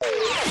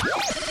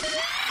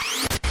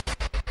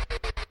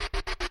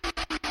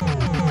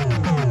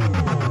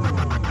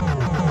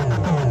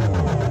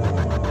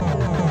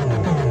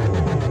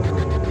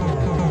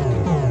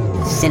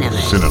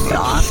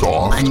Cinema's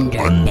soft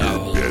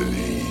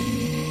underbelly.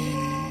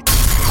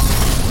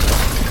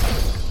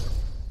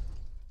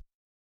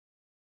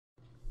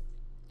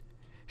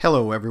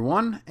 Hello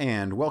everyone,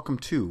 and welcome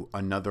to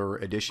another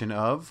edition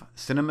of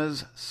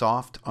Cinema's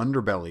Soft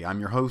Underbelly. I'm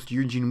your host,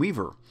 Eugene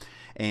Weaver,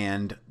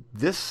 and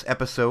this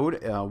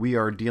episode we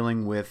are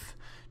dealing with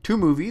two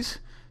movies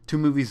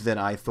that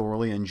I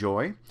thoroughly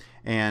enjoy.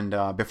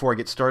 And before I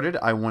get started,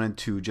 I wanted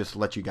to just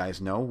let you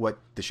guys know what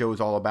the show is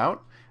all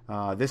about.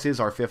 This is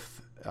our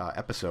fifth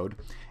episode,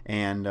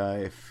 and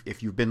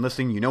if you've been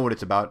listening, you know what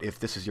it's about. If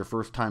this is your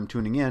first time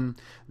tuning in,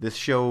 this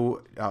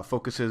show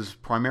focuses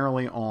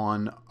primarily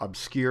on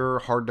obscure,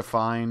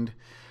 hard-to-find,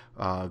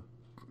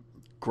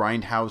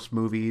 grindhouse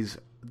movies,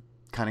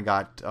 kind of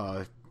got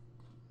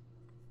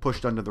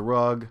pushed under the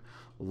rug,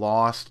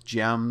 lost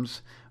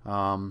gems.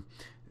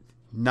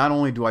 Not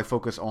only do I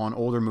focus on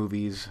older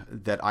movies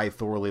that I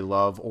thoroughly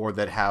love or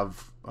that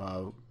have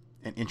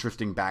an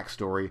interesting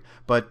backstory,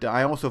 but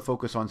I also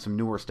focus on some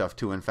newer stuff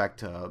too. In fact,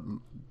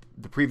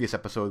 the previous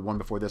episode, one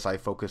before this, I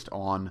focused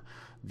on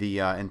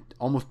the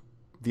almost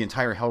the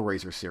entire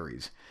Hellraiser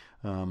series.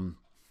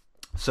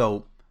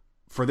 So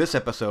for this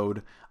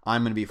episode,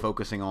 I'm going to be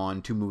focusing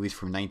on two movies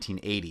from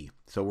 1980.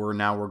 So we're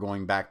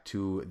going back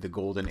to the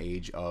golden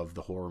age of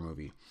the horror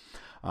movie.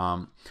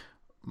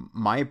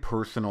 My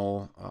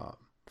personal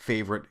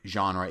favorite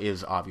genre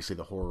is obviously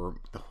the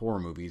horror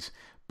movies,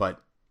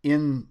 but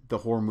in the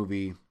horror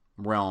movie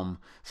realm,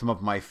 some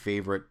of my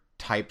favorite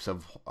types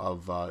of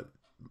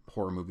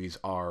horror movies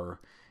are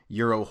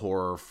Euro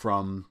horror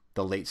from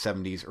the late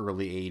 70s,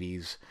 early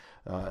 80s.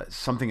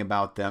 Something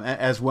about them,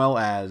 as well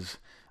as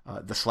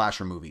the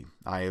slasher movie.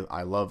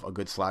 I love a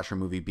good slasher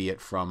movie, be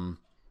it from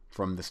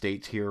the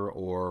States here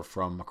or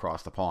from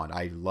across the pond.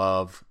 I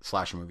love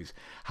slasher movies.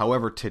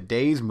 However,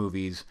 today's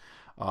movies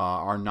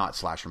are not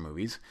slasher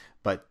movies,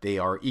 but they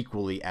are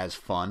equally as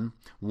fun.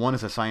 One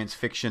is a science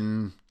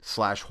fiction /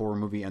 horror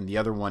movie, and the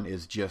other one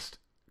is just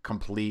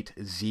complete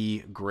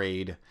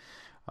Z-grade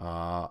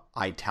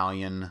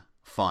Italian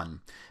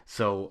fun.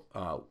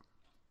 So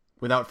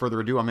without further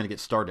ado, I'm going to get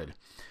started.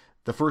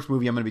 The first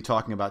movie I'm going to be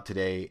talking about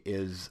today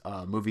is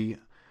a movie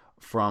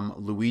from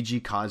Luigi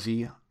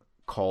Cozzi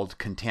called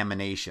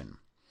Contamination.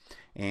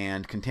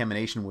 And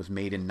Contamination was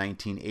made in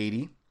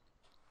 1980.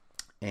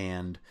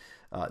 And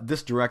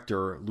this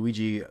director,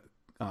 Luigi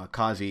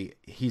Cozzi,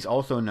 he's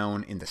also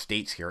known in the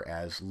States here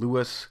as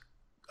Louis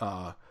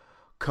Coates,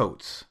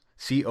 Coates.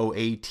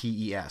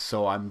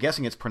 So I'm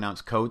guessing it's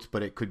pronounced Coates,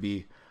 but it could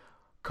be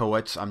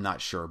Coates. I'm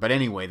not sure. But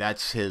anyway,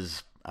 that's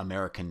his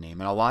American name.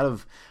 And a lot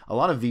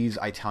of these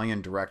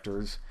Italian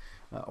directors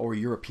or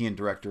European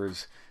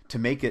directors, to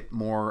make it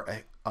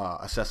more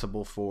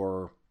accessible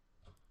for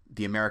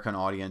the American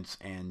audience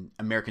and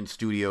American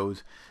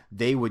studios,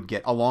 they would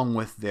get, along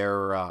with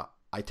their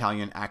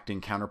Italian acting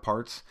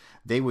counterparts,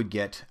 they would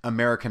get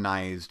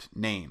Americanized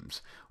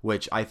names,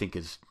 which I think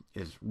is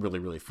really,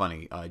 really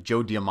funny.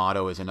 Joe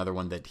D'Amato is another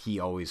one that he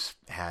always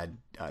had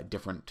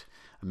different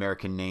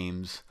American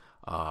names.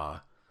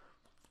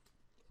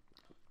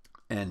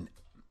 And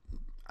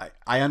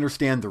I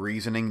understand the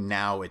reasoning.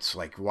 Now it's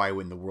like, why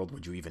in the world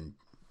would you even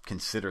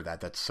consider that?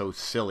 That's so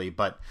silly.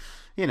 But,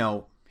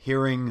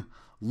 hearing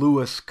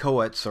Louis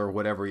Coates or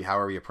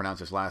however you pronounce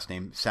his last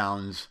name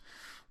sounds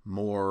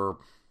more...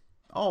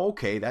 Oh,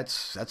 okay,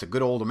 that's a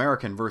good old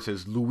American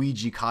versus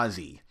Luigi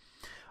Cozzi.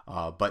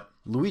 But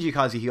Luigi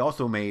Cozzi, he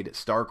also made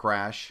Star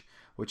Crash,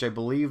 which I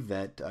believe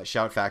that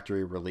Shout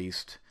Factory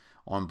released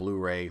on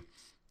Blu-ray.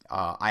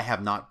 I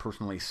have not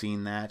personally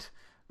seen that,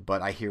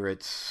 but I hear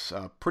it's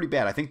pretty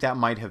bad. I think that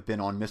might have been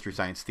on Mystery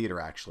Science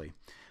Theater, actually.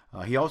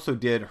 He also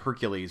did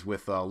Hercules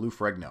with Lou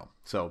Ferrigno,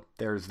 so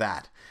there's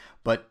that.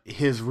 But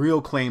his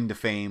real claim to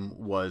fame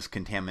was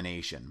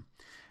Contamination.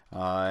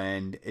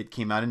 And it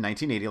came out in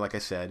 1980, like I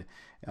said.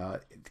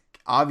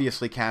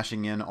 Obviously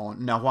cashing in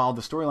on... Now, while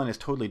the storyline is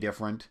totally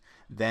different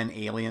than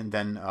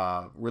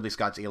Ridley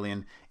Scott's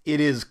Alien, it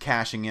is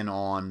cashing in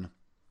on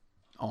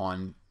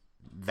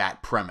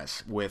that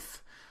premise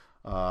with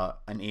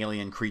an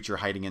alien creature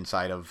hiding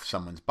inside of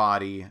someone's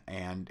body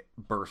and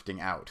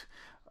bursting out.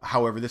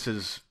 However, this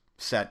is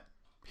set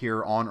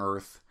here on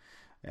Earth.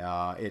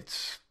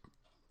 It's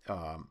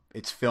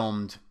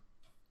filmed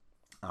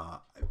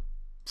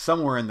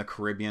somewhere in the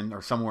Caribbean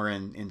or somewhere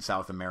in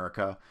South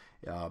America.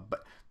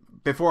 But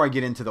before I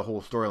get into the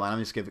whole storyline, I'm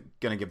just going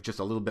to give just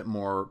a little bit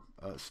more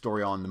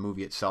story on the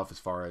movie itself as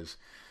far as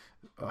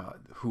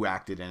who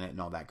acted in it and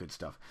all that good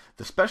stuff.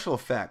 The special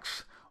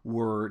effects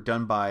were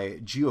done by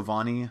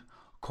Giovanni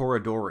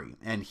Corridori,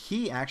 and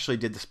he actually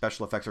did the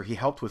special effects, or he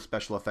helped with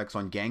special effects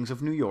on Gangs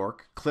of New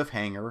York,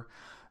 Cliffhanger,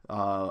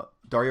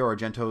 Dario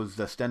Argento's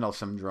The Stendhal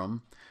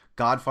Syndrome,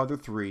 Godfather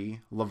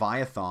 3,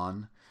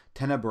 Leviathan,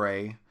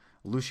 Tenebrae,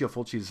 Lucio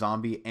Fulci's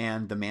Zombie,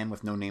 and The Man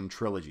with No Name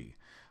trilogy.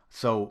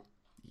 So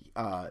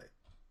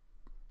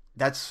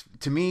that's,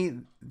 to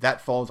me,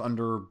 that falls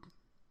under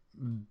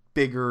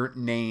bigger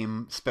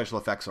name special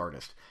effects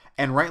artist.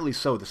 And rightly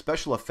so. The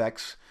special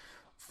effects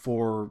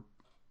for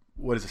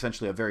what is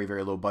essentially a very,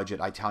 very low budget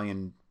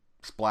Italian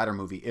splatter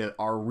movie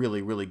are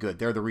really, really good.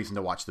 They're the reason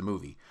to watch the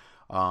movie.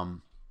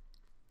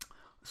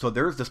 So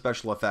there's the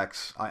special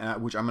effects,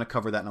 which I'm going to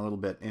cover that in a little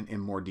bit in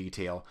more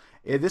detail.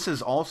 This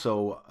is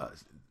also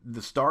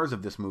the stars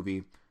of this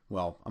movie.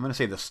 Well, I'm going to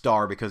say the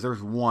star because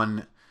there's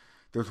one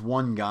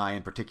guy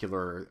in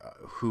particular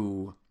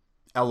who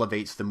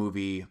elevates the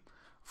movie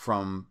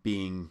from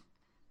being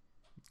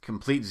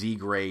complete Z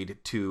grade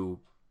to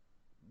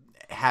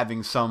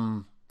having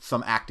some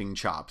acting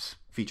chops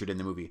featured in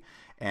the movie,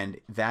 and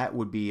that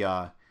would be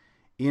Ian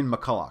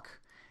McCulloch.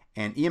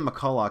 And Ian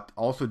McCulloch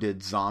also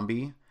did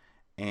Zombie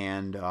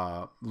and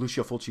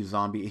Lucio Fulci's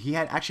Zombie. He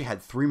actually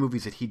had 3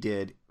 movies that he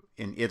did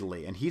in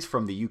Italy, and he's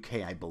from the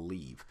UK, I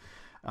believe.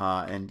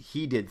 And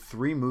he did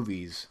 3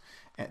 movies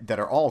that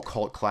are all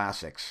cult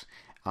classics.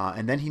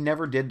 And then he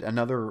never did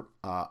another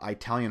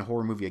Italian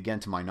horror movie again,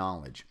 to my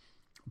knowledge.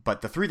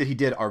 But the 3 that he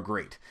did are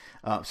great.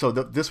 So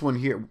this one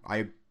here,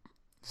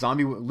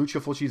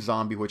 Lucio Fulci's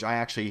Zombie, which I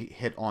actually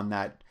hit on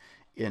that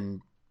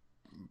in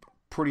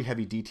pretty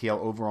heavy detail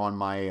over on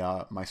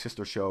my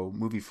sister show,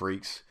 Movie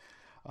Freaks.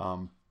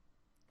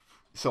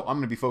 So I'm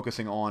going to be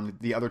focusing on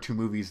the other 2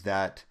 movies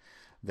that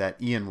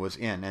Ian was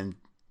in, and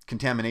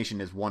Contamination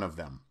is one of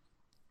them.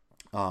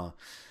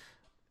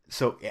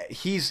 So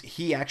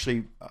he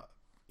actually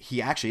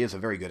is a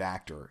very good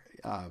actor.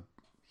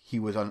 He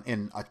was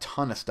in a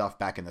ton of stuff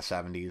back in the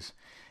 70s,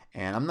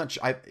 and I'm not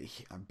sure.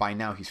 By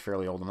now he's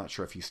fairly old. I'm not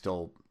sure if he's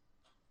still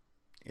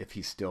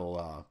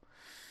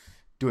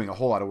doing a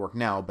whole lot of work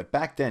now. But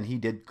back then he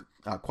did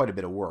quite a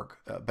bit of work.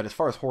 But as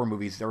far as horror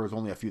movies, there was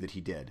only a few that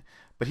he did.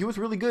 But he was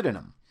really good in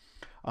them.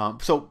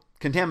 So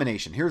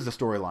Contamination. Here's the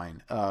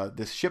storyline.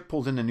 This ship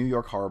pulls into New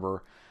York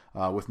Harbor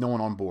with no one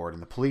on board,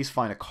 and the police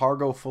find a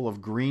cargo full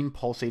of green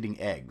pulsating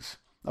eggs.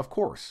 Of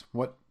course.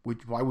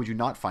 Why would you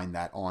not find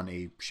that on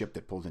a ship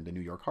that pulls into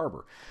New York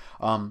Harbor?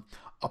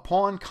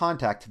 Upon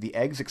contact, the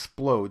eggs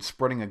explode,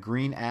 spreading a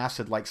green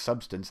acid-like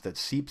substance that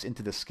seeps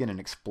into the skin and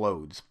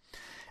explodes.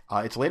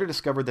 It's later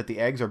discovered that the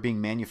eggs are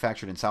being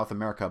manufactured in South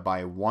America by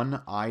a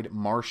one-eyed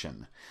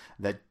Martian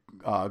that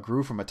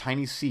grew from a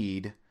tiny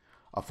seed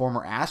a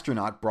former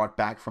astronaut brought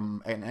back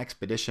from an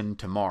expedition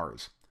to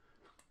Mars.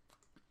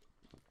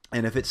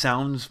 And if it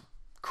sounds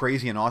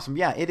crazy and awesome,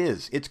 yeah, it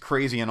is. It's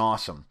crazy and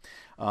awesome.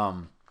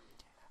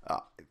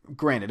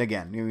 Granted,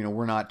 again,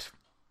 we're not.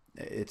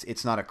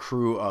 It's not a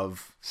crew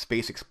of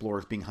space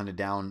explorers being hunted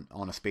down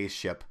on a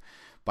spaceship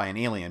by an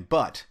alien,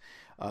 but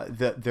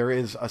there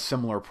is a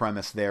similar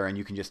premise there, and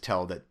you can just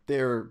tell that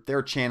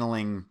they're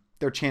channeling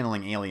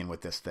Alien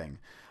with this thing.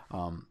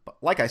 But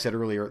like I said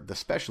earlier, the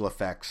special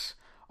effects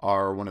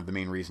are one of the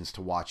main reasons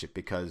to watch it,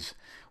 because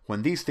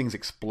when these things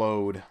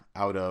explode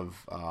out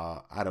of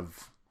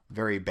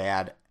very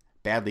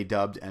badly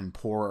dubbed and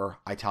poor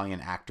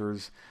Italian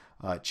actors'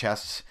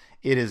 chests,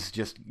 it is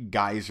just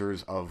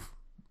geysers of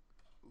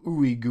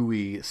ooey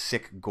gooey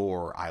sick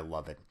gore. I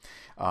love it.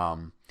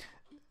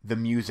 The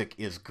music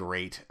is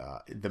great.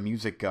 The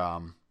music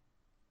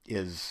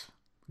is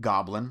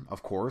Goblin,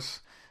 of course,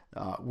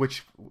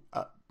 which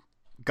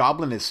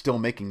Goblin is still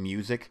making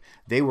music.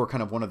 They were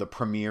kind of one of the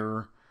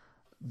premier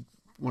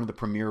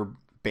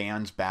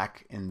bands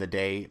back in the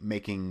day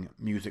making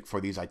music for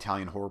these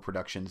Italian horror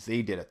productions.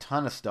 They did a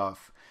ton of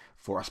stuff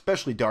for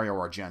especially Dario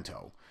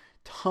Argento.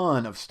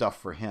 Ton of stuff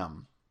for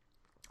him.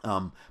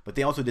 But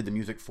they also did the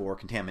music for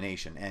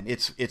Contamination, and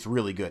it's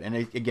really good. And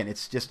again,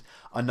 it's just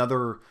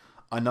another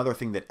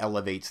thing that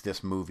elevates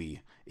this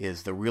movie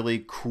is the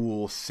really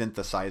cool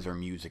synthesizer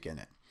music in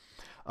it.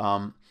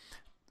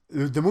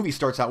 The movie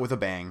starts out with a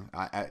bang.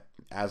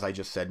 As I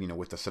just said,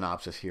 with the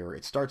synopsis here,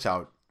 it starts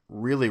out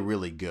really,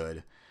 really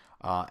good.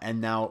 And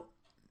now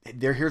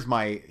here's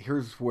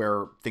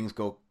where things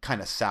go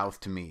kind of south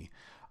to me.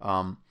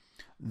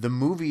 The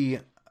movie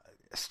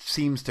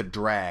seems to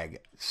drag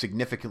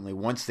significantly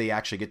once they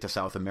actually get to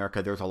South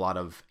America. There's a lot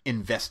of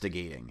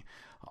investigating,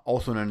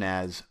 also known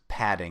as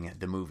padding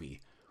the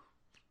movie,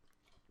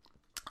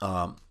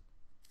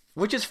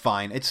 which is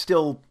fine. It's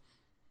still,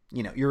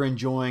 you're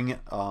enjoying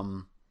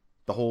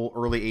the whole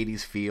early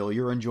 80s feel.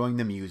 You're enjoying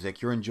the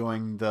music. You're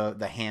enjoying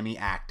the hammy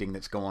acting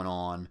that's going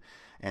on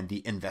and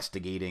the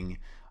investigating.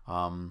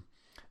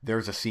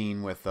 There's a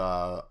scene with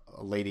a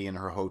lady in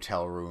her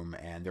hotel room,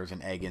 and there's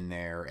an egg in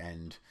there,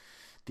 and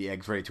the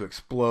egg's ready to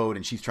explode,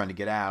 and she's trying to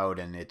get out,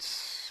 and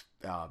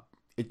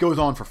it goes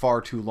on for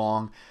far too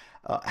long.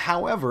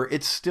 However,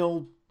 it's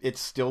still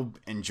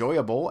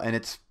enjoyable, and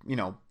it's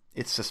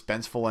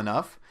suspenseful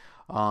enough.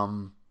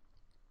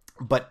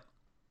 But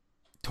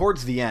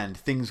towards the end,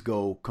 things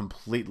go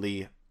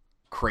completely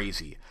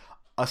crazy,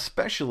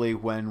 especially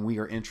when we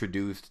are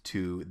introduced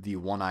to the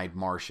one-eyed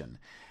Martian.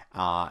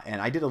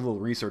 And I did a little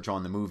research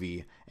on the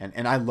movie,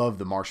 and I love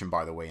the Martian,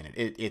 by the way, in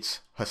it. It's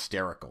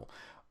hysterical.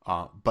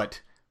 But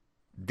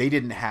they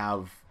didn't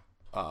have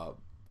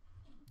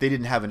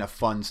enough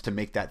funds to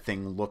make that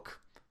thing look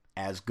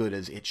as good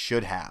as it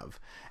should have.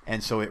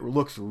 And so it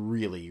looks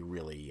really,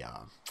 really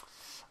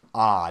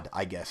odd,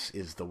 I guess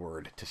is the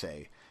word to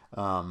say.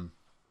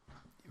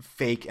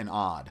 Fake and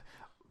odd.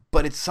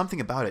 But it's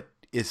something about it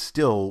is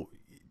still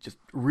just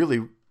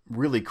really,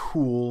 really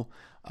cool.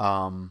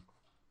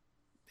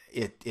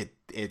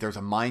 There's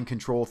a mind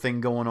control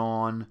thing going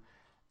on,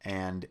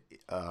 and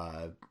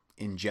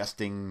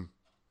ingesting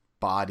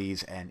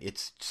bodies, and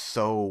it's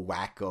so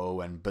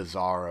wacko and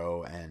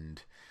bizarro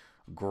and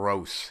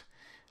gross,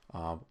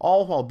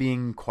 all while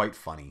being quite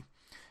funny.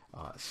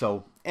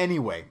 So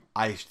anyway,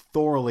 I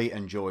thoroughly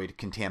enjoyed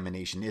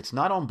Contamination. It's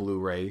not on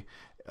Blu-ray,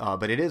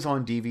 but it is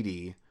on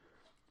DVD,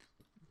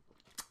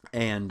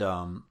 and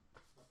I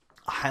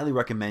highly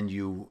recommend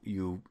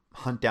you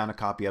hunt down a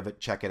copy of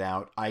it, check it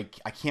out. I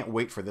can't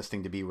wait for this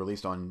thing to be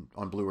released on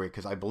Blu-ray,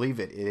 because I believe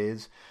it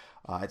is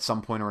at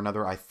some point or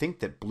another. I think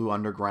that Blue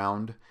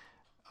Underground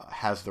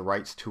has the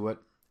rights to it,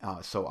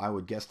 so I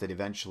would guess that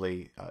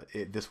eventually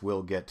this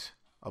will get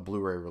a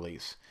Blu-ray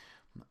release.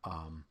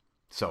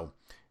 So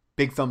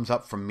big thumbs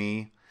up from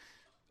me.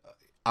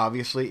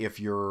 Obviously, if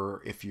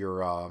you're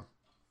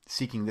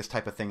seeking this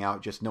type of thing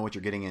out, just know what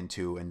you're getting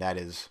into, and that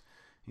is,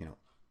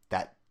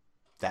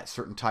 that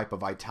certain type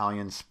of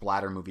Italian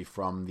splatter movie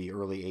from the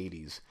early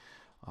 80s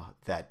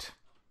that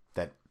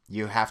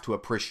you have to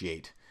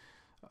appreciate.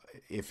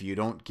 If you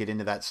don't get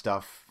into that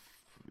stuff,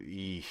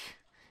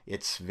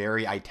 it's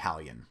very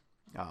Italian.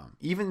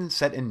 Even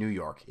set in New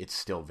York, it's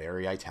still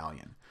very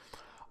Italian.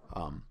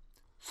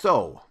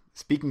 So,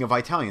 speaking of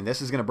Italian,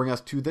 this is going to bring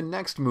us to the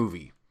next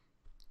movie.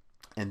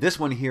 And this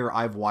one here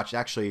I've watched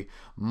actually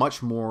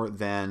much more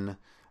than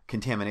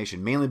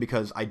Contamination, mainly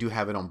because I do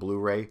have it on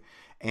Blu-ray.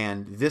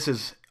 And this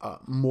is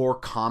more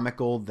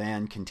comical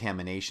than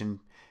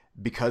Contamination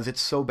because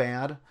it's so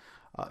bad.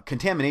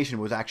 Contamination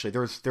was actually,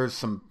 there's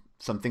some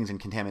things in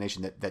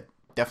Contamination that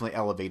definitely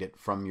elevate it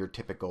from your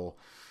typical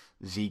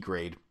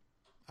Z-grade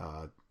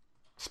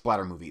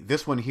splatter movie.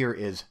 This one here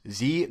is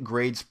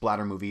Z-grade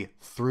splatter movie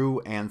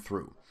through and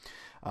through.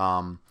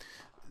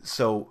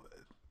 So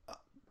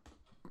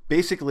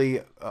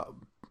basically,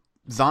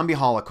 Zombie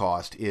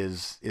Holocaust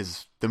is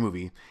the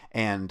movie,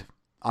 and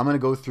I'm going to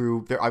go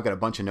through there. I've got a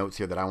bunch of notes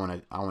here that I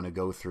want to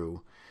go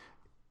through.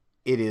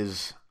 It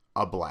is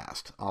a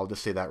blast. I'll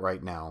just say that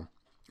right now.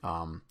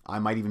 I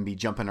might even be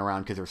jumping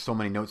around because there's so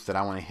many notes that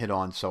I want to hit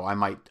on. So I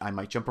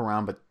might jump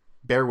around, but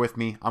bear with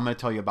me. I'm going to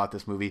tell you about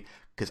this movie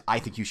because I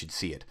think you should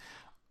see it.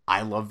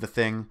 I love the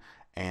thing,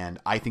 and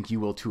I think you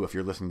will too if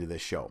you're listening to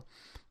this show.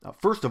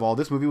 First of all,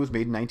 this movie was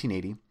made in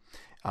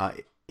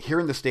 1980. Here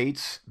in the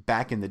States,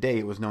 back in the day,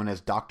 it was known as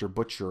Dr.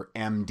 Butcher,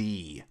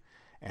 MD,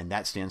 and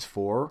that stands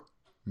for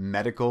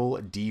Medical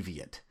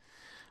Deviant.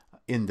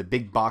 In the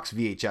big box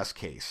VHS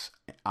case,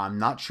 I'm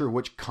not sure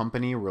which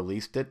company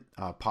released it,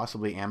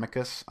 possibly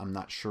Amicus. I'm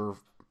not sure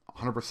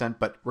 100%,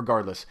 but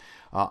regardless,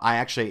 I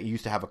actually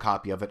used to have a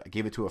copy of it. I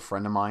gave it to a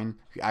friend of mine,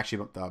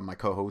 actually my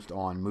co-host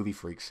on Movie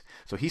Freaks.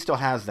 So he still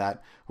has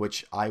that,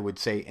 which I would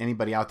say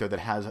anybody out there that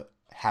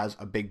has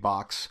a big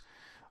box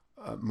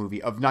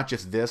movie of not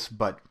just this,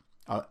 but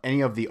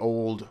any of the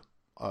old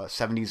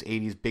 70s,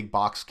 80s big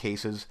box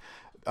cases,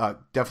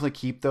 definitely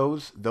keep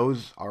those.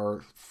 Those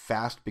are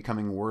fast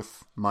becoming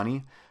worth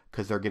money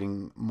because they're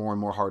getting more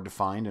and more hard to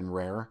find and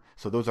rare.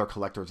 So those are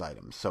collector's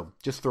items. So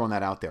just throwing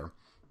that out there.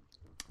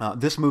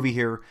 This movie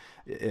here,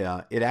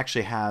 it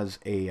actually has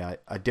a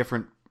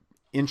different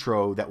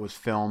intro that was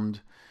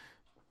filmed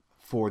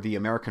for the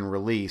American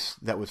release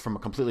that was from a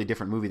completely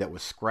different movie that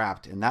was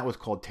scrapped, and that was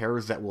called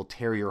Terrors That Will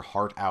Tear Your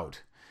Heart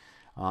Out.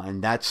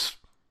 And that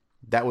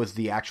was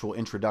the actual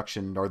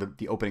introduction or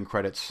the opening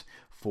credits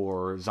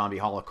for Zombie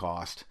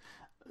Holocaust.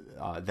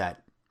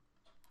 That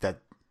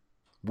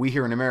we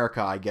here in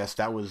America, I guess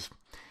that was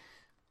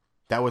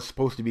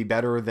supposed to be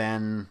better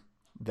than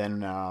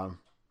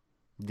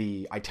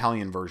the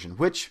Italian version,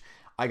 which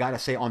I gotta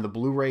say on the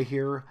Blu-ray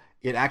here,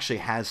 it actually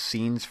has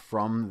scenes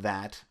from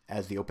that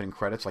as the opening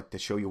credits, like to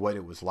show you what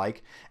it was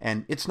like,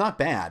 and it's not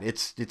bad.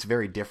 It's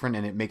very different,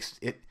 and it makes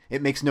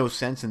no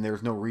sense, and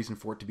there's no reason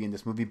for it to be in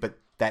this movie, but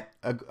that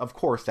of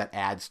course that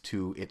adds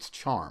to its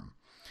charm.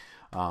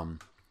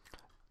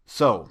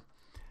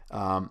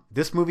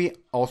 This movie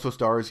also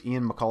stars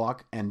Ian McCulloch,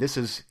 and this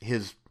is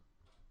his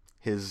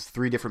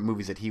 3 different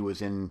movies that he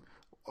was in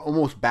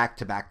almost back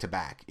to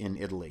back in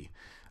Italy.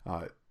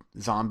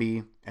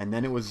 Zombie, and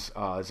then it was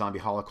Zombie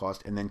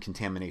Holocaust, and then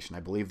Contamination. I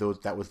believe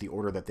that was the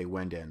order that they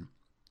went in.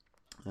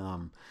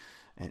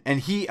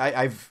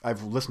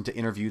 I've listened to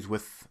interviews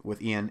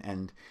with Ian,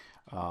 and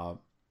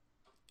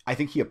I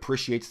think he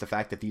appreciates the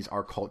fact that these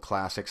are cult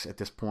classics at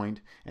this point,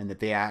 and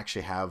that they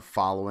actually have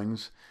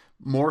followings,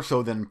 more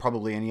so than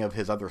probably any of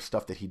his other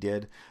stuff that he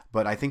did.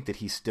 But I think that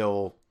he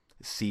still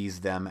sees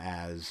them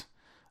as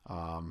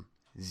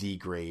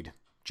Z-grade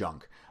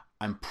junk.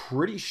 I'm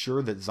pretty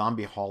sure that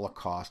Zombie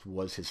Holocaust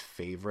was his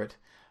favorite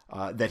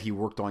that he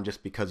worked on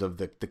just because of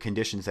the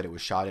conditions that it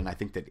was shot in. I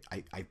think that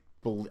I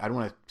don't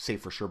want to say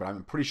for sure, but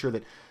I'm pretty sure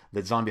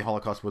that Zombie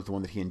Holocaust was the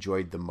one that he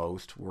enjoyed the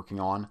most working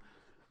on.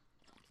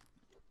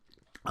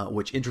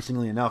 Which,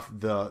 interestingly enough,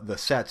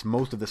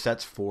 most of the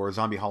sets for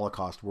Zombie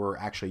Holocaust were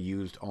actually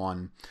used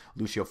on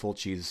Lucio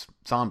Fulci's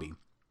Zombie.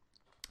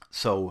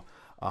 So,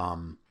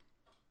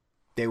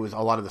 there was a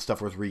lot of the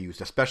stuff was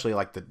reused, especially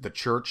like the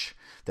church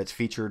that's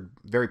featured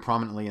very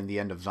prominently in the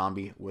end of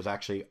Zombie was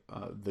actually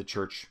the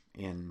church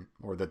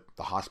or the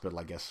hospital,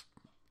 I guess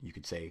you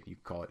could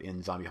call it,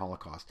 in Zombie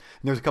Holocaust.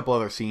 And there's a couple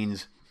other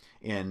scenes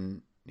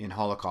in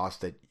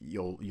Holocaust that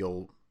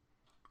you'll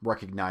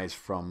recognize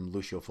from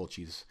Lucio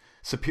Fulci's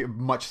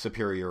much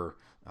superior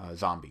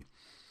Zombie.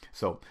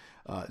 So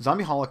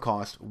Zombie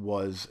Holocaust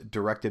was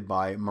directed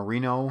by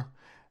Marino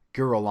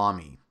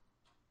Girolami,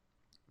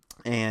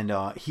 and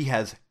he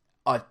has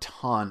a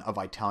ton of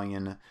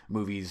Italian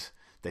movies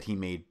that he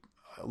made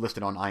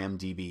listed on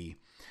IMDb,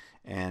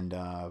 and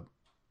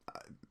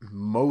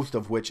most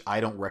of which I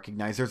don't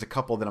recognize. There's a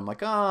couple that I'm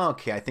like, oh,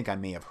 okay, I think I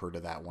may have heard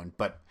of that one,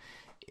 but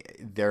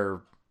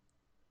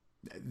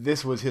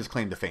this was his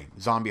claim to fame,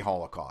 Zombie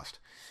Holocaust.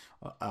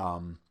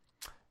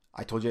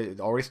 I told you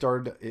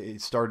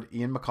it starred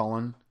Ian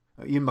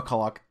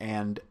McCulloch,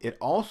 and it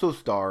also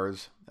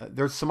stars,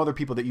 there's some other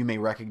people that you may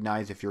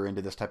recognize if you're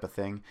into this type of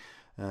thing.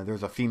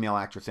 There's a female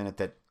actress in it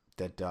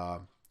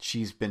that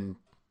she's been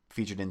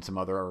featured in some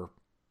other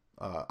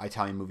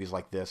Italian movies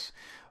like this.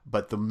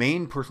 But the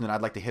main person that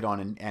I'd like to hit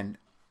on, and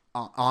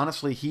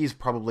honestly, he's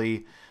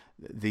probably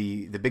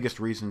the biggest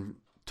reason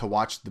to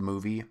watch the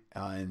movie,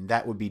 and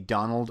that would be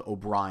Donald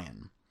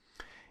O'Brien.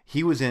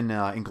 He was in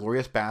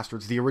Inglourious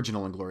Basterds, the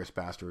original Inglourious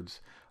Basterds,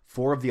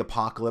 4 of the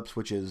Apocalypse,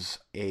 which is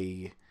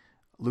a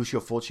Lucio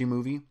Fulci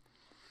movie.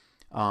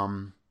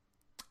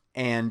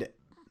 And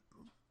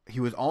he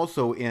was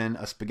also in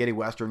a spaghetti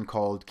western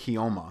called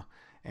Keoma,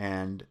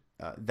 and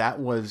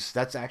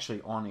that's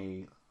actually on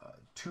a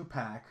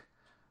 2-pack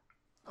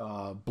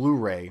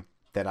Blu-ray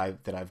that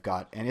I've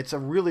got, and it's a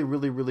really,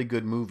 really, really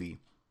good movie.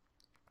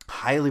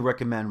 Highly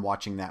recommend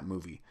watching that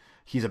movie.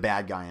 He's a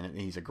bad guy in it,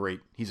 and he's a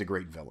great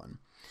villain.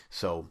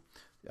 So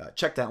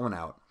check that one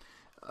out.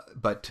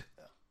 But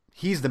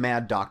he's the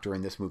Mad Doctor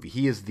in this movie.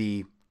 He is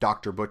the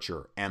Dr.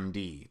 Butcher,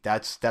 MD.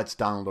 That's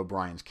Donald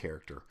O'Brien's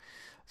character.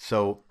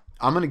 So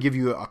I'm going to give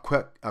you a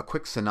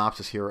quick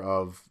synopsis here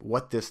of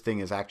what this thing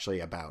is actually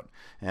about.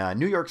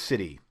 New York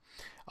City.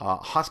 A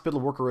hospital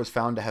worker is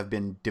found to have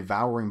been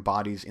devouring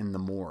bodies in the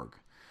morgue.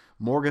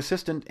 Morgue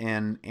assistant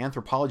and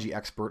anthropology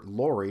expert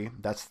Lori,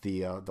 that's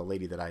the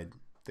lady the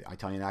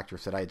Italian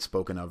actress that I had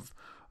spoken of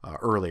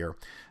earlier,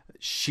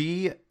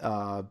 she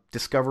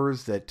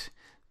discovers that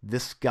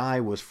this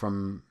guy was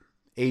from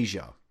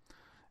Asia,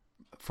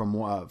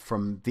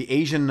 from the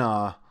Asian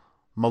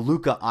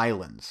Molucca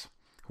Islands,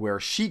 where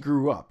she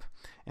grew up.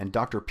 And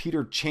Dr.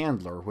 Peter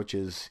Chandler, which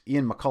is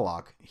Ian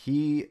McCulloch,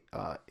 he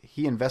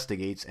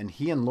investigates, and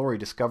he and Lori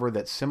discover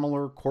that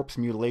similar corpse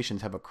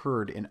mutilations have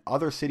occurred in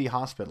other city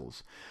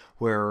hospitals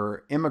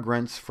where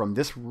immigrants from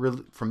this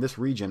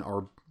region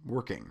are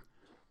working.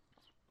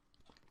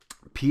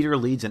 Peter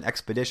leads an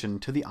expedition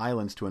to the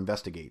islands to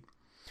investigate,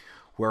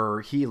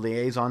 where he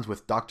liaisons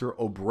with Dr.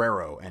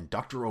 Obrero, and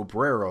Dr.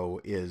 Obrero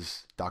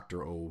is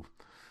Dr.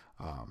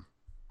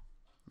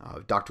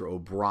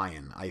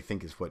 O'Brien, I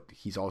think is what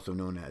he's also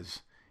known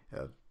as.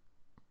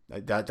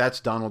 That's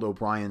Donald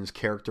O'Brien's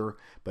character,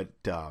 but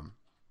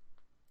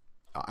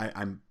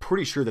I'm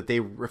pretty sure that they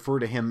refer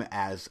to him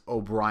as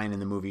O'Brien in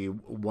the movie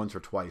once or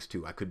twice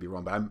too. I could be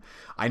wrong, but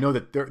I know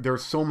that there are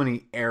so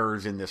many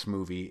errors in this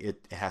movie.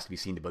 It has to be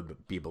seen to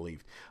be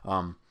believed.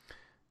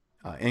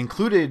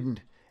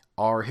 Included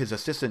are his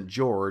assistant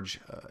George,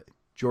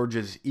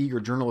 George's eager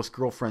journalist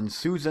girlfriend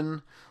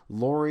Susan,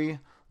 Lori,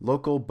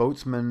 local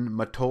boatsman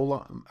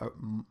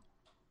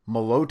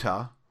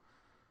Malota.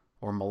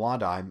 Or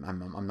Malada,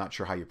 I'm not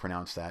sure how you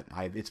pronounce that.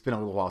 It's been a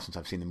little while since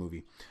I've seen the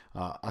movie.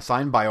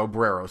 Assigned by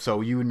Obrero,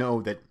 so you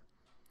know that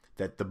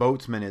the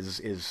boatsman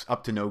is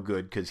up to no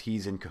good because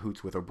he's in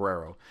cahoots with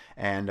Obrero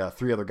and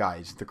 3 other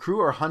guys. The crew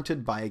are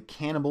hunted by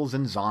cannibals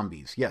and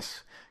zombies.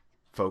 Yes,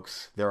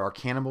 folks, there are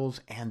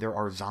cannibals and there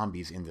are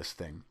zombies in this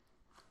thing.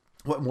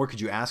 What more could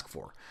you ask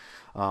for?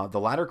 The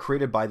latter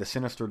created by the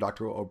sinister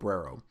Dr.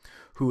 Obrero,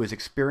 who is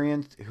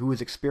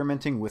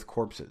experimenting with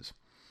corpses.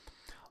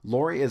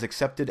 Lori is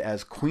accepted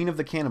as queen of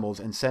the cannibals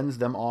and sends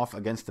them off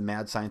against the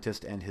mad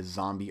scientist and his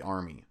zombie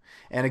army.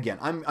 And again,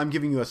 I'm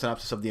giving you a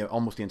synopsis of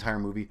almost the entire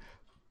movie.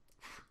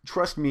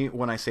 Trust me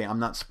when I say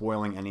I'm not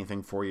spoiling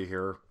anything for you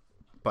here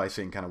by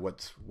saying kind of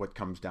what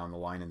comes down the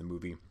line in the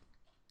movie,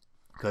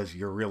 because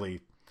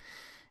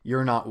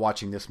you're not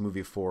watching this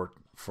movie for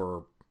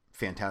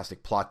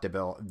fantastic plot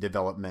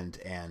development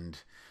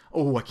and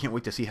I can't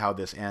wait to see how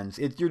this ends.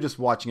 You're just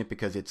watching it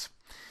because it's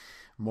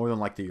more than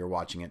likely you're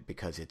watching it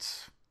because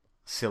it's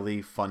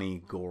silly,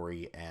 funny,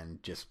 gory,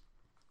 and just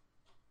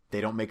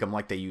they don't make them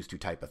like they used to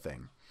type of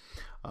thing.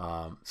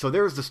 So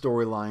there's the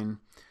storyline.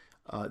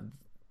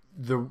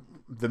 The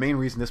main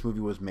reason this movie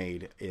was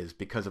made is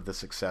because of the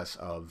success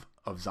of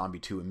Zombie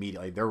 2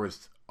 immediately. There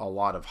was a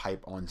lot of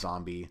hype on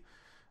Zombie.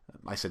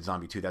 I said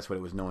Zombie 2, that's what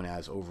it was known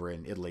as over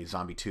in Italy,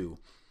 Zombie 2,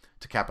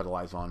 to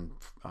capitalize on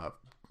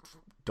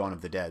Dawn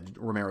of the Dead,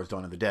 Romero's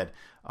Dawn of the Dead.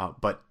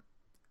 But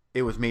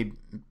it was made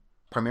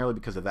primarily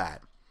because of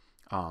that.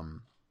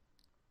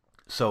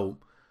 So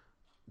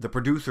the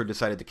producer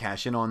decided to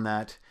cash in on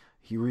that.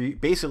 He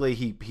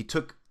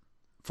took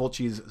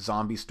Fulci's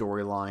zombie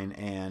storyline,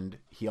 and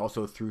he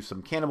also threw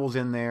some cannibals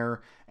in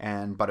there,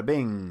 and bada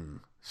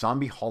bing,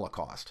 zombie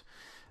holocaust.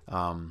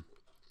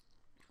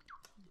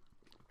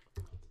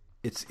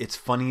 It's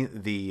funny,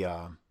 the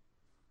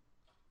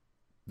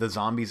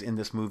zombies in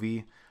this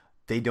movie,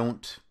 they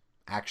don't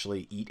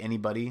actually eat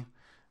anybody.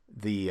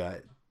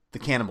 The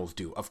cannibals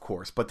do, of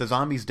course, but the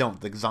zombies don't.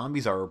 The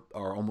zombies are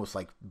almost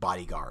like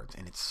bodyguards,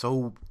 and it's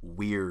so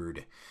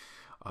weird.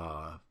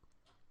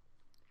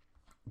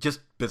 Just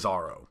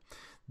bizarro.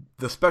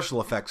 The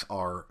special effects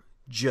are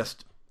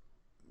just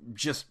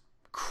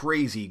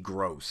crazy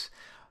gross,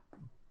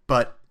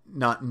 but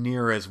not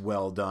near as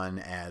well done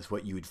as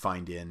what you would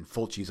find in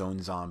Fulci's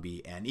own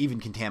Zombie and even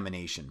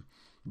Contamination.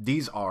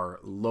 These are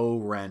low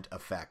rent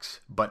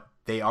effects, but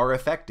they are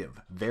effective.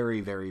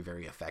 Very, very,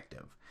 very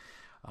effective.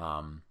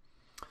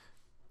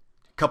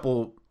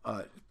 Couple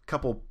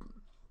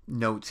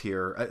notes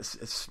here.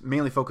 It's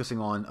mainly focusing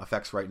on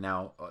effects right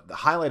now. The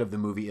highlight of the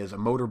movie is a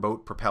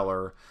motorboat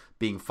propeller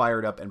being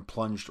fired up and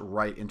plunged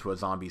right into a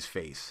zombie's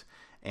face.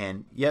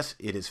 And yes,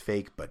 it is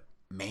fake, but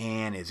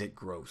man, is it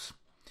gross.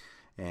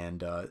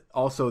 And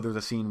also there's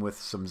a scene with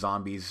some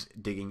zombies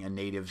digging a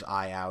native's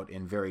eye out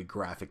in very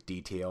graphic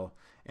detail.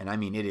 And I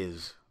mean, it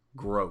is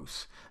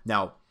gross.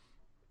 Now,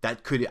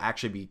 that could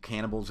actually be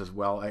cannibals as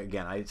well.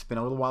 Again, it's been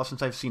a little while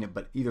since I've seen it,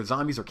 but either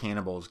zombies or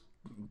cannibals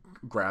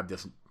grab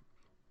this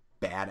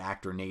bad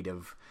actor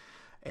native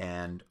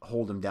and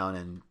hold him down,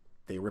 and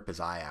they rip his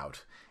eye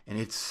out. And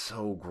it's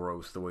so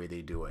gross the way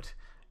they do it.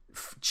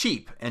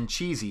 Cheap and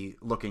cheesy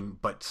looking,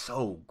 but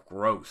so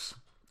gross.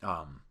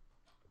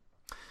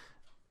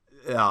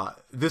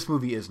 This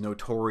movie is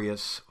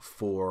notorious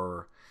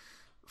for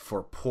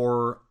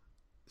poor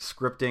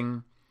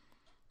scripting,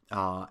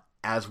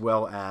 as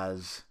well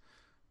as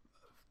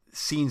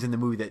scenes in the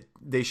movie that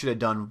they should have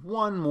done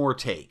one more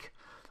take.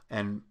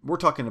 And we're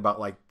talking about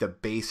like the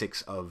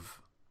basics of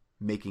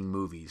making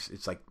movies.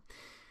 It's like,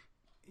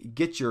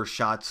 get your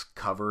shots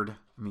covered.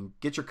 I mean,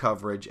 get your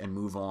coverage and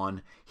move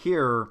on.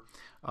 Here,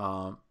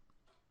 some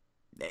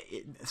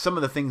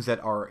of the things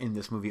that are in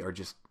this movie are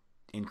just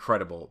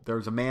incredible.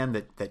 There's a man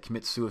that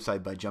commits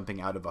suicide by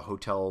jumping out of a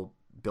hotel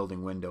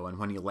building window, and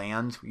when he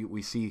lands,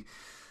 we see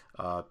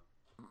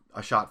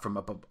a shot from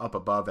up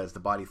above as the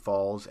body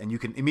falls, and you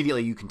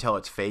can tell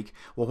it's fake.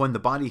 Well, when the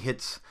body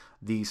hits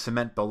the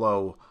cement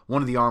below,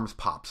 one of the arms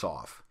pops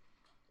off.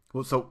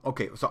 Well, so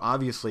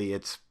obviously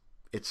it's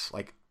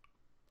like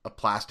a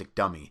plastic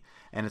dummy,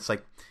 and it's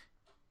like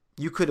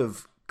you could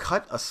have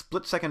cut a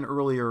split second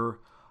earlier,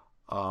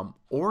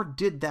 or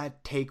did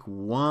that take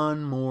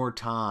one more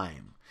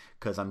time?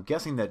 Because I'm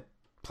guessing that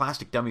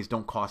plastic dummies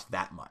don't cost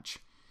that much.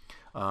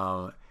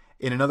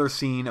 In another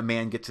scene, a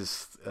man gets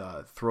his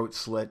throat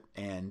slit,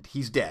 and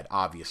he's dead,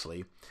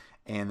 obviously.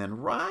 And then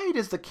right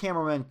as the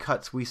cameraman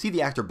cuts, we see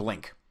the actor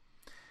blink.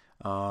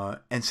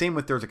 And same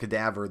with, there's a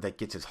cadaver that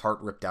gets his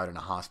heart ripped out in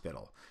a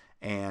hospital.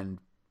 And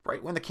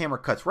right when the camera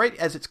cuts, right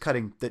as it's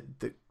cutting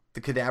the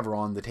cadaver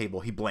on the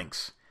table, he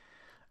blinks.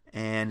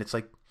 And it's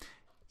like,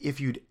 if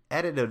you'd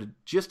edited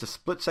just a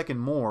split second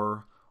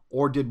more,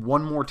 or did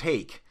one more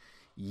take,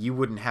 you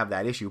wouldn't have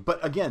that issue.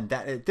 But again,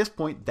 that at this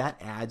point,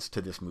 that adds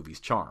to this movie's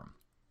charm.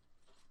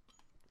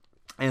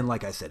 And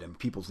like I said, and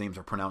people's names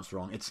are pronounced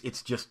wrong,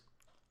 it's just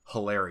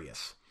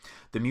hilarious.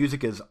 The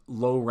music is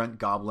low-rent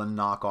Goblin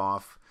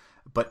knockoff,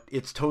 but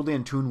it's totally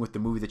in tune with the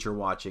movie that you're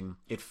watching.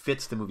 It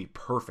fits the movie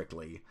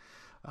perfectly,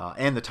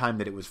 and the time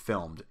that it was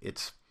filmed.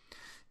 It's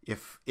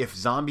if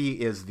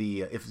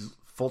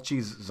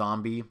Fulci's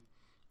Zombie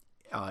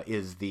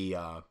is the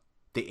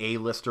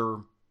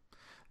A-lister,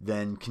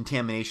 then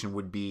Contamination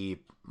would be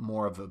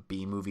more of a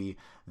B movie.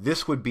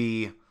 This would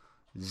be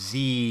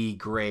Z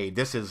grade.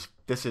 This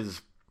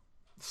is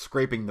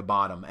scraping the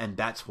bottom, and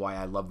that's why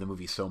I love the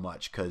movie so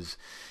much, because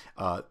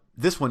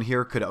this one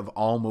here could have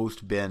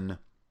almost been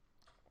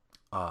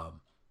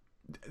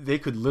they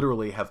could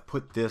literally have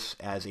put this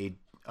as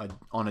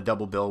on a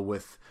double bill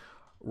with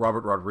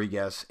Robert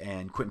Rodriguez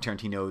and Quentin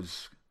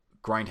Tarantino's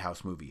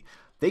Grindhouse movie.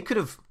 They could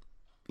have,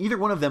 either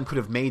one of them could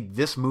have made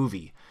this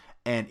movie,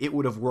 and it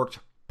would have worked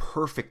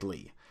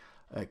perfectly,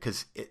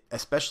 because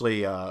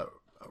especially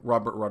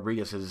Robert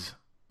Rodriguez's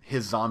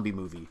his zombie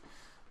movie,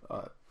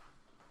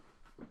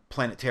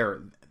 Planet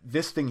Terror.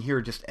 This thing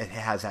here just, it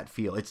has that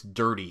feel. It's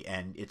dirty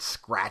and it's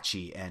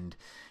scratchy and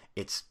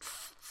it's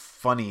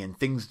funny, and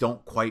things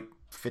don't quite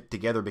fit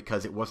together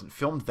because it wasn't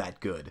filmed that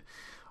good,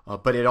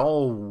 but it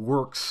all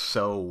works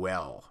so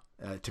well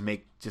to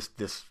make just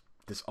this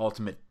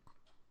ultimate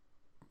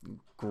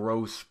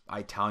gross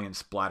Italian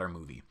splatter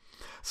movie.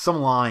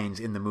 Some lines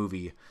in the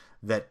movie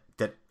that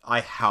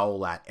I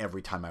howl at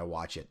every time I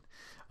watch it.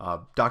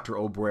 Dr.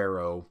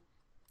 Obrero,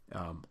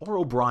 or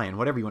O'Brien,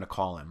 whatever you want to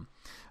call him.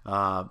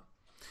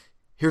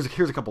 Here's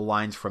a couple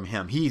lines from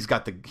him. He's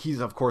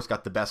of course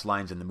got the best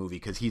lines in the movie,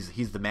 because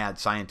he's the mad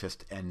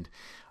scientist, and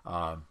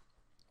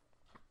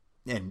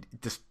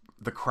just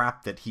the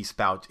crap that he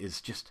spouts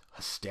is just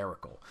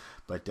hysterical.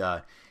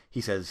 But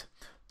he says,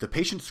 "The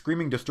patient's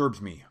screaming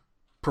disturbs me.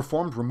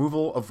 Performed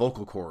removal of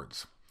vocal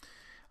cords."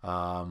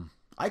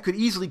 I could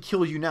easily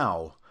kill you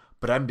now,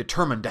 but I'm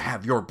determined to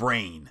have your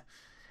brain.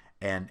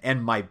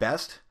 And my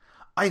best,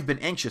 I've been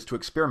anxious to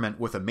experiment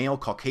with a male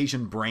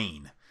Caucasian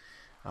brain.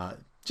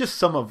 Just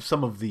some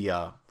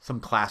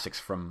classics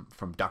from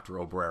Dr.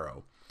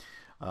 Obrero.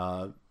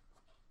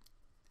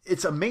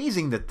 It's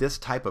amazing that this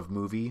type of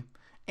movie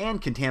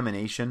and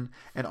Contamination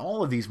and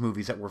all of these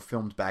movies that were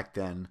filmed back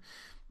then,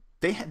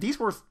 these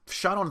were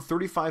shot on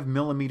 35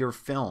 millimeter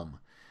film,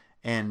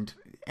 and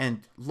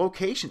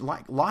location,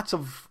 like lots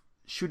of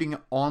shooting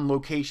on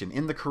location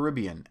in the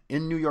Caribbean,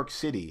 in New York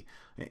City,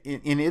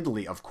 in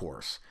Italy, of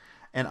course.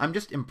 And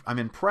I'm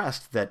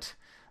impressed that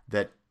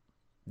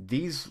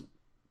these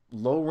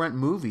low rent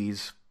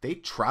movies, they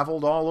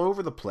traveled all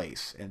over the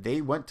place, and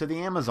they went to the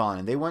Amazon,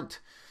 and they went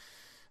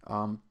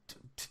to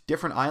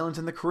different islands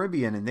in the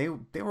Caribbean, and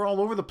they were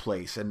all over the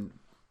place. And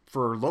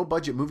for low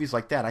budget movies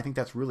like that, I think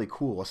that's really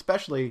cool,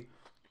 especially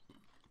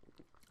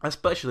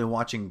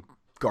watching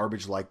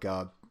garbage like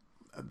the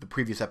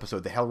previous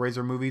episode, the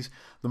Hellraiser movies.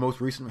 The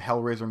most recent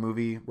Hellraiser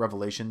movie,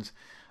 Revelations,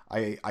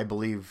 I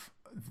believe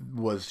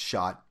was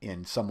shot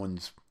in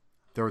someone's.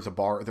 There was a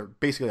bar,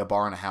 basically a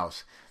bar in a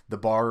house. The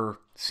bar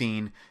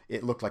scene,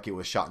 it looked like it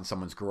was shot in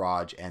someone's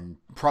garage, and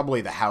probably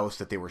the house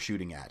that they were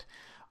shooting at.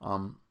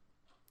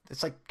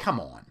 It's like, come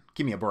on,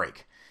 give me a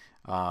break.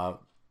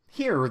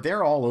 Here,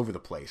 they're all over the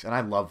place, and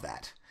I love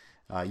that.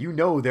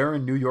 They're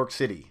in New York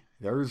City.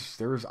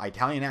 There's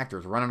Italian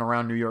actors running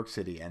around New York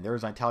City, and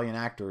there's Italian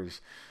actors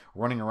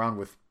running around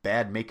with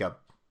bad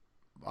makeup,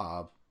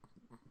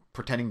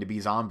 pretending to be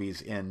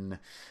zombies in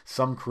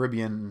some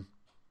Caribbean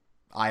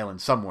island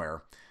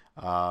somewhere.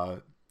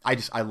 I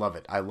love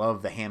it. I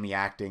love the hammy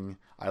acting.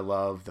 I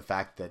love the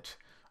fact that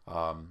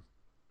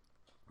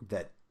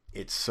that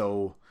it's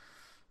so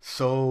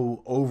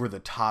over the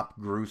top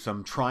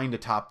gruesome, trying to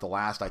top the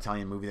last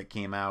Italian movie that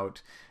came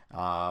out,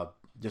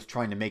 just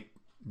trying to make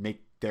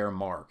their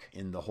mark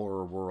in the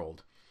horror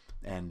world.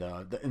 And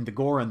the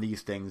gore in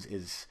these things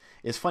is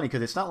funny,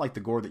 because it's not like the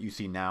gore that you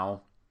see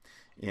now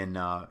in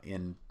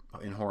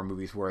horror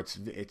movies, where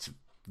it's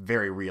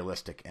very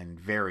realistic and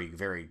very,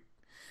 very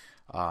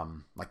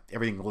like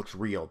everything looks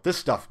real. This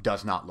stuff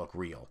does not look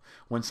real.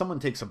 When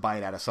someone takes a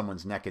bite out of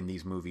someone's neck in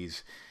these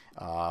movies,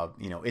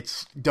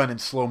 it's done in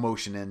slow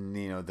motion, and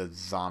the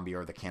zombie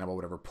or the cannibal,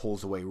 whatever,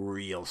 pulls away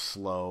real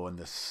slow, and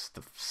the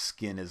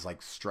skin is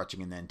like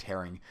stretching and then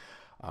tearing.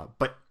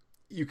 But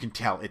you can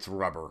tell it's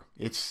rubber.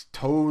 It's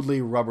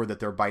totally rubber that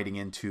they're biting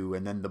into,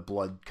 and then the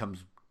blood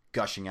comes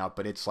gushing out,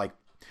 but it's like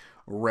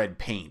red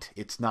paint.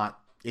 It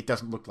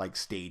doesn't look like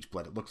stage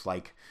blood. It looks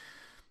like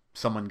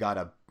someone got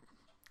a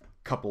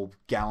couple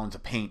gallons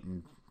of paint,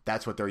 and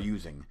that's what they're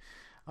using.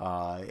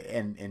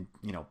 And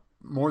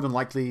more than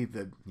likely,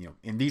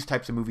 in these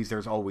types of movies,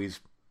 there's always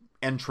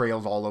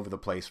entrails all over the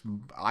place.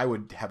 I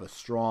would have a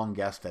strong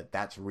guess that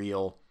that's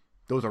real.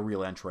 Those are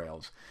real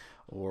entrails,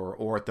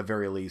 or at the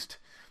very least,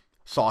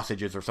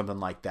 sausages or something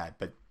like that.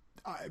 But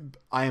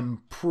I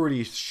am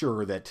pretty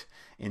sure that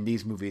in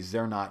these movies,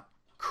 they're not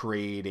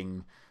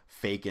creating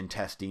fake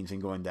intestines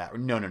and going that.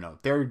 No.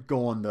 They're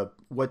going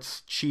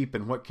what's cheap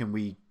and what can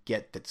we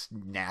get that's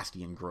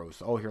nasty and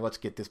gross. Oh, here, let's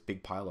get this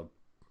big pile of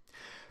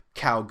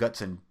cow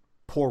guts and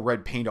pour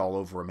red paint all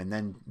over them, and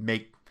then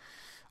make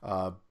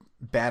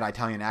bad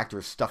Italian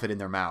actors stuff it in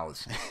their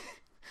mouths.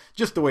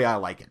 Just the way I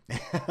like it.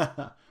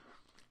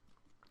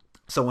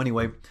 So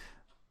anyway,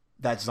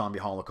 that's Zombie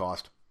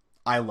Holocaust.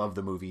 I love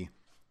the movie.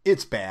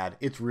 It's bad.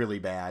 It's really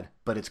bad,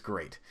 but it's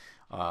great.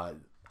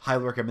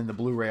 Highly recommend the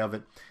Blu-ray of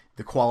it.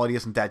 The quality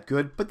isn't that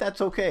good, but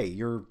that's okay.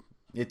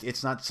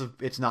 It's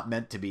not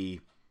meant to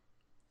be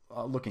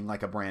looking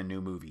like a brand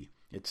new movie.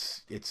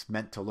 It's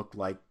meant to look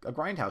like a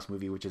Grindhouse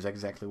movie, which is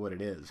exactly what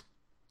it is.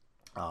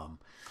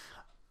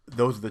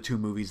 Those are the two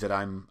movies that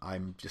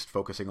I'm just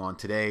focusing on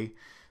today,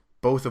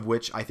 both of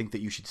which I think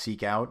that you should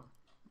seek out.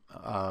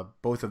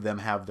 Both of them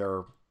have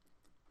their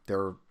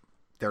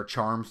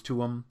charms to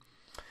them,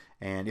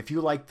 and if you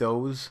like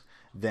those,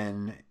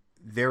 then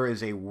there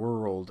is a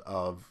world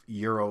of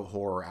Euro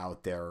horror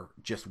out there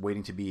just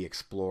waiting to be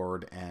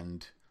explored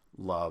and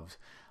loved.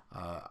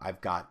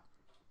 I've got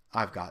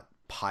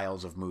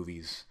piles of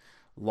movies,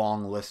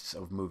 long lists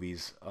of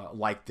movies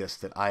like this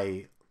that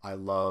I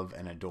love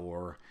and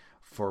adore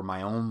for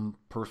my own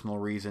personal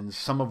reasons,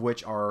 some of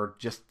which are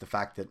just the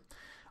fact that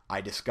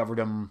I discovered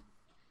them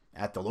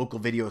at the local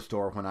video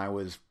store when I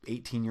was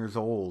 18 years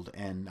old,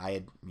 and I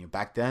had,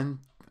 back then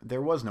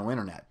there was no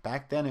internet.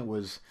 Back then it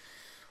was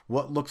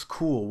what looks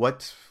cool,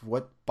 what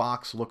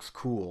box looks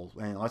cool,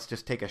 and let's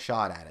just take a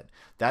shot at it.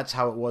 That's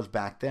how it was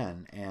back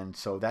then, and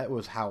so that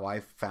was how I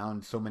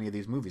found so many of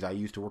these movies. I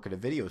used to work at a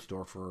video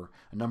store for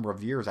a number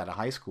of years out of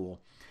high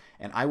school,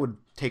 and I would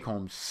take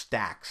home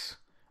stacks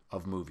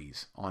of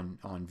movies on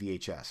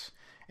VHS,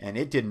 and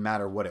it didn't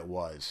matter what it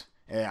was.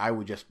 I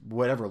would just,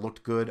 whatever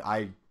looked good,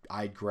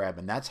 I'd grab,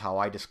 and that's how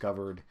I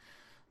discovered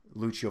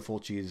Lucio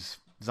Fulci's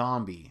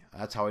Zombie.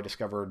 That's how I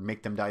discovered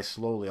Make Them Die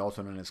Slowly,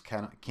 also known as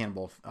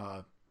Cannibal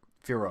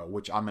Ferox,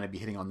 which I'm going to be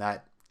hitting on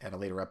that at a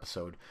later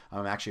episode.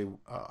 I'm actually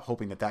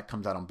hoping that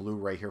comes out on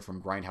Blu-ray here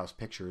from Grindhouse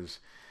Pictures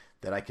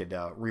that I could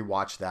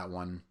rewatch that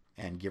one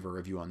and give a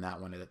review on that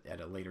one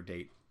at a later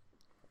date.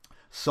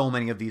 So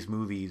many of these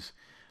movies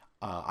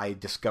I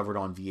discovered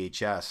on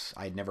VHS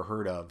I'd never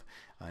heard of.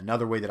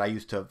 Another way that I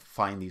used to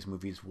find these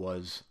movies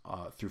was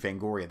through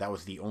Fangoria. That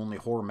was the only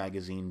horror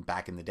magazine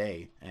back in the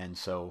day. And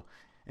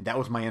that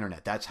was my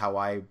internet. That's how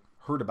I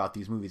heard about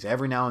these movies.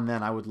 Every now and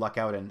then I would luck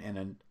out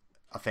and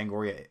a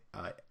Fangoria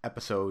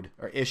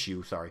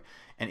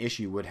an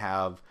issue would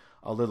have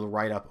a little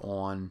write-up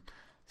on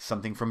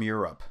something from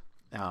Europe.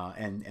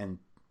 And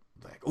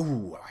like,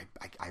 ooh,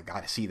 I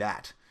got to see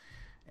that.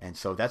 And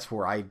so that's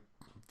where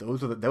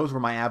those were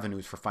my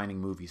avenues for finding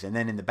movies. And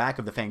then in the back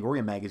of the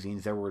Fangoria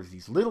magazines, there were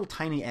these little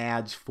tiny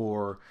ads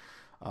for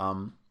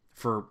VHS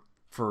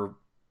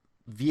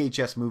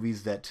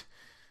movies that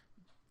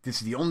this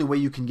is the only way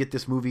you can get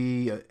this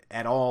movie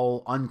at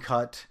all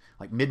uncut.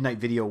 Like Midnight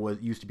Video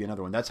used to be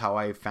another one. That's how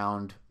I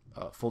found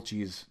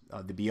Fulci's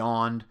The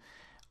Beyond.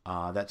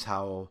 That's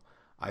how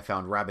I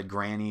found Rabid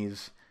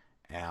Grannies,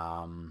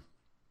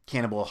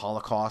 Cannibal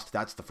Holocaust.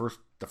 That's the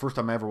first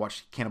time I ever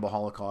watched Cannibal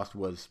Holocaust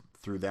was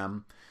through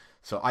them.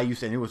 So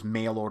and it was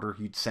mail order.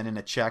 You'd send in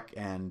a check,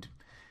 and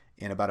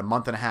in about a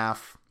month and a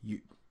half,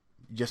 you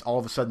just all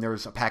of a sudden there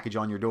was a package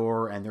on your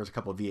door, and there's a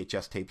couple of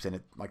VHS tapes in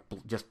it, like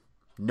just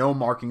no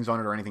markings on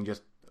it or anything,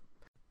 just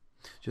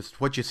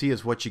what you see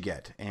is what you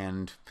get,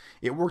 and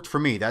it worked for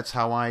me. That's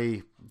how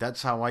I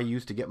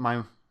used to get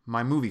my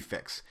movie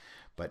fix.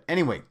 But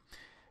anyway,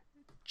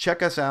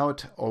 check us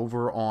out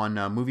over on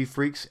Movie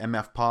Freaks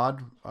MF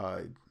Pod.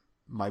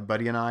 My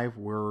buddy and I,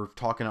 we're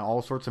talking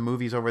all sorts of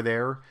movies over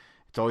there.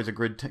 It's always a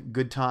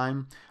good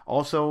time.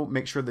 Also,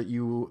 make sure that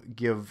you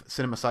give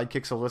Cinema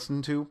Sidekicks a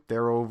listen to.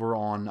 They're over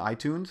on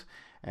iTunes.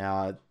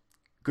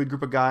 Good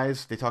group of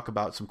guys. They talk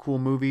about some cool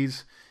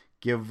movies.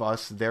 Give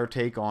us their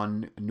take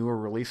on newer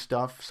release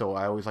stuff. So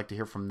I always like to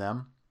hear from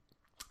them.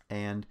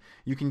 And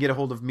you can get a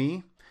hold of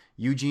me,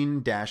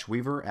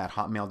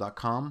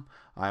 Eugene-Weaver@hotmail.com.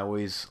 I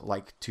always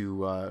like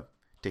to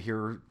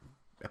hear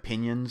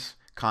opinions,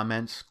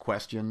 comments,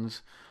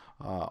 questions,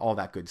 all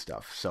that good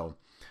stuff. So,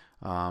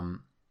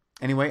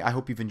 anyway, I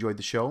hope you've enjoyed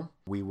the show.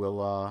 We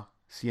will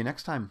see you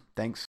next time.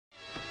 Thanks.